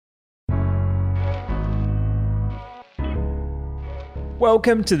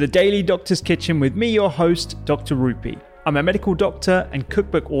Welcome to the Daily Doctor's Kitchen with me, your host, Dr. Rupy. I'm a medical doctor and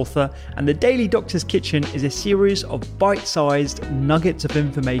cookbook author, and the Daily Doctor's Kitchen is a series of bite-sized nuggets of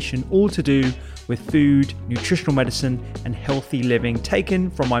information all to do with food, nutritional medicine, and healthy living, taken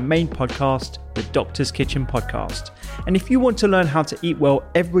from my main podcast, the Doctor's Kitchen Podcast. And if you want to learn how to eat well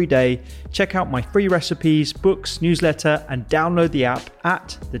every day, check out my free recipes, books, newsletter, and download the app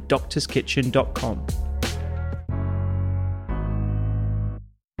at thedoctorskitchen.com.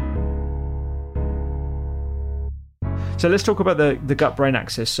 So let's talk about the gut-brain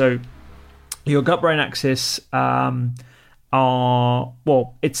axis. So your gut-brain axis it's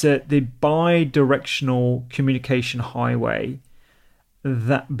the bi-directional communication highway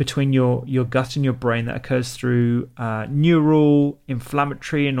that between your gut and your brain that occurs through neural,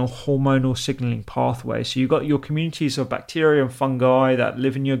 inflammatory, and hormonal signaling pathways. So you've got your communities of bacteria and fungi that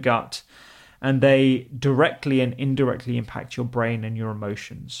live in your gut, and they directly and indirectly impact your brain and your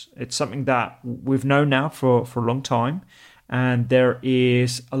emotions. It's something that we've known now for a long time, and there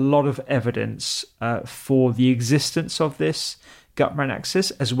is a lot of evidence for the existence of this gut-brain axis,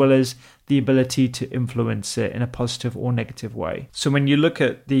 as well as the ability to influence it in a positive or negative way. So when you look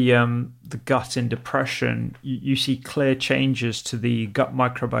at the gut in depression, you see clear changes to the gut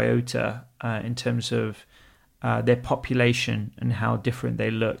microbiota in terms of their population and how different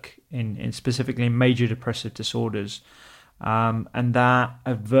they look in specifically major depressive disorders. And that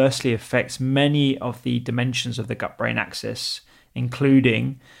adversely affects many of the dimensions of the gut-brain axis,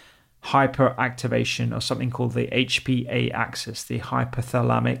 including hyperactivation of something called the HPA axis, the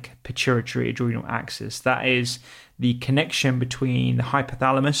hypothalamic pituitary adrenal axis. That is the connection between the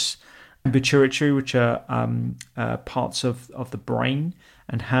hypothalamus and pituitary, which are parts of the brain,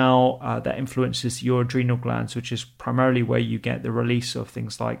 and how that influences your adrenal glands, which is primarily where you get the release of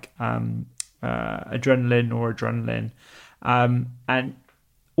things like adrenaline or adrenaline. And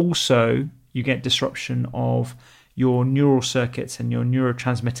also you get disruption of your neural circuits and your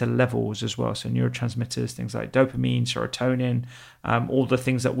neurotransmitter levels as well. So neurotransmitters, things like dopamine, serotonin, all the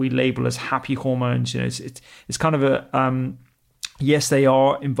things that we label as happy hormones. You know, it's kind of a yes, they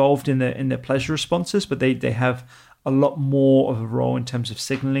are involved in the pleasure responses, but they have a lot more of a role in terms of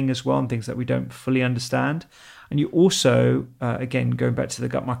signaling as well, and things that we don't fully understand. And you also, again, going back to the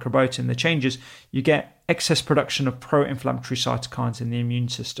gut microbiota and the changes, you get excess production of pro-inflammatory cytokines in the immune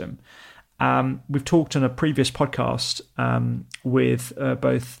system. We've talked on a previous podcast with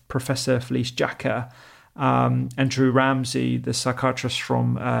both Professor Felice Jacka and Drew Ramsey, the psychiatrist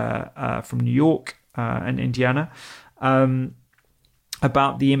from New York and Indiana,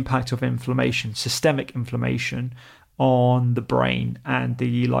 about the impact of inflammation, systemic inflammation, on the brain and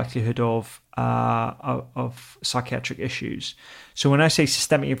the likelihood of psychiatric issues. So when I say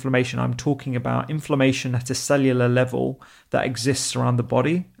systemic inflammation, I'm talking about inflammation at a cellular level that exists around the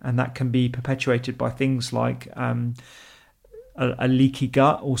body, and that can be perpetuated by things like a leaky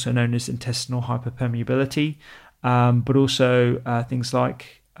gut, also known as intestinal hyperpermeability, but also things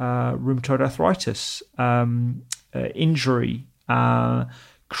like rheumatoid arthritis, injury,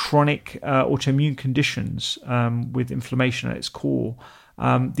 chronic autoimmune conditions with inflammation at its core.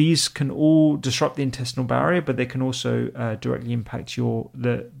 These can all disrupt the intestinal barrier, but they can also directly impact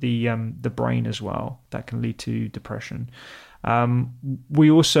the brain as well. That can lead to depression. We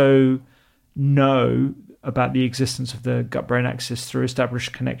also know about the existence of the gut-brain axis through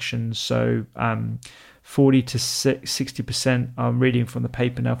established connections. So 40 to 60%, I'm reading from the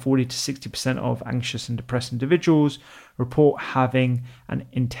paper now, 40 to 60% of anxious and depressed individuals report having an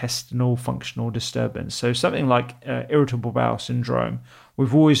intestinal functional disturbance. So something like irritable bowel syndrome,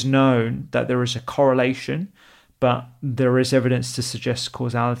 we've always known that there is a correlation, but there is evidence to suggest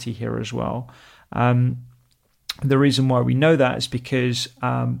causality here as well. The reason why we know that is because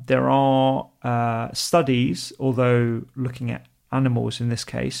there are studies, although looking at animals in this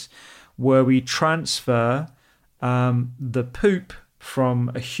case, where we transfer the poop from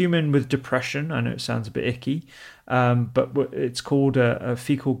a human with depression. I know it sounds a bit icky, but it's called a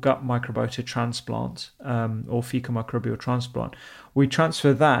fecal gut microbiota transplant or fecal microbial transplant. We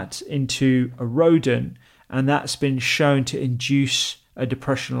transfer that into a rodent, and that's been shown to induce a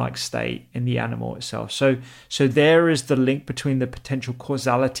depression-like state in the animal itself. So there is the link between the potential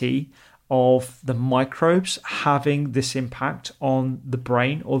causality of the microbes having this impact on the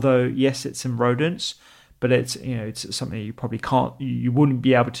brain. Although yes, it's in rodents, but it's something you probably you wouldn't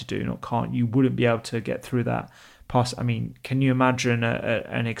be able to do. You wouldn't be able to get through that past. I mean, can you imagine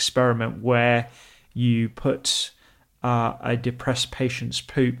an experiment where you put a depressed patient's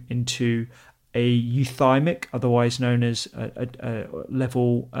poop into a euthymic, otherwise known as a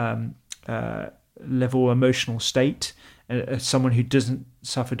level emotional state, someone who doesn't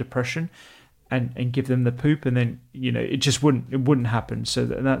suffer depression and give them the poop, and then it wouldn't happen. So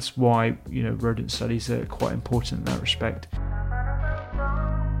that's why rodent studies are quite important in that respect.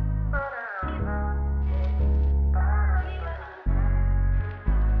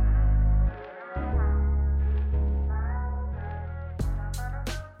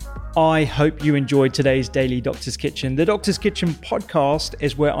 I hope you enjoyed today's Daily Doctor's Kitchen. The Doctor's Kitchen podcast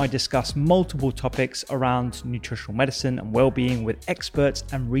is where I discuss multiple topics around nutritional medicine and well-being with experts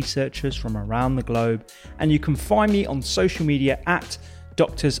and researchers from around the globe. And you can find me on social media at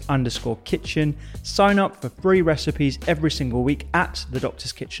doctors_kitchen. Sign up for free recipes every single week at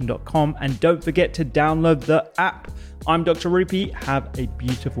thedoctorskitchen.com. And don't forget to download the app. I'm Dr. Rupy. Have a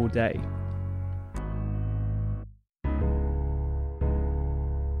beautiful day.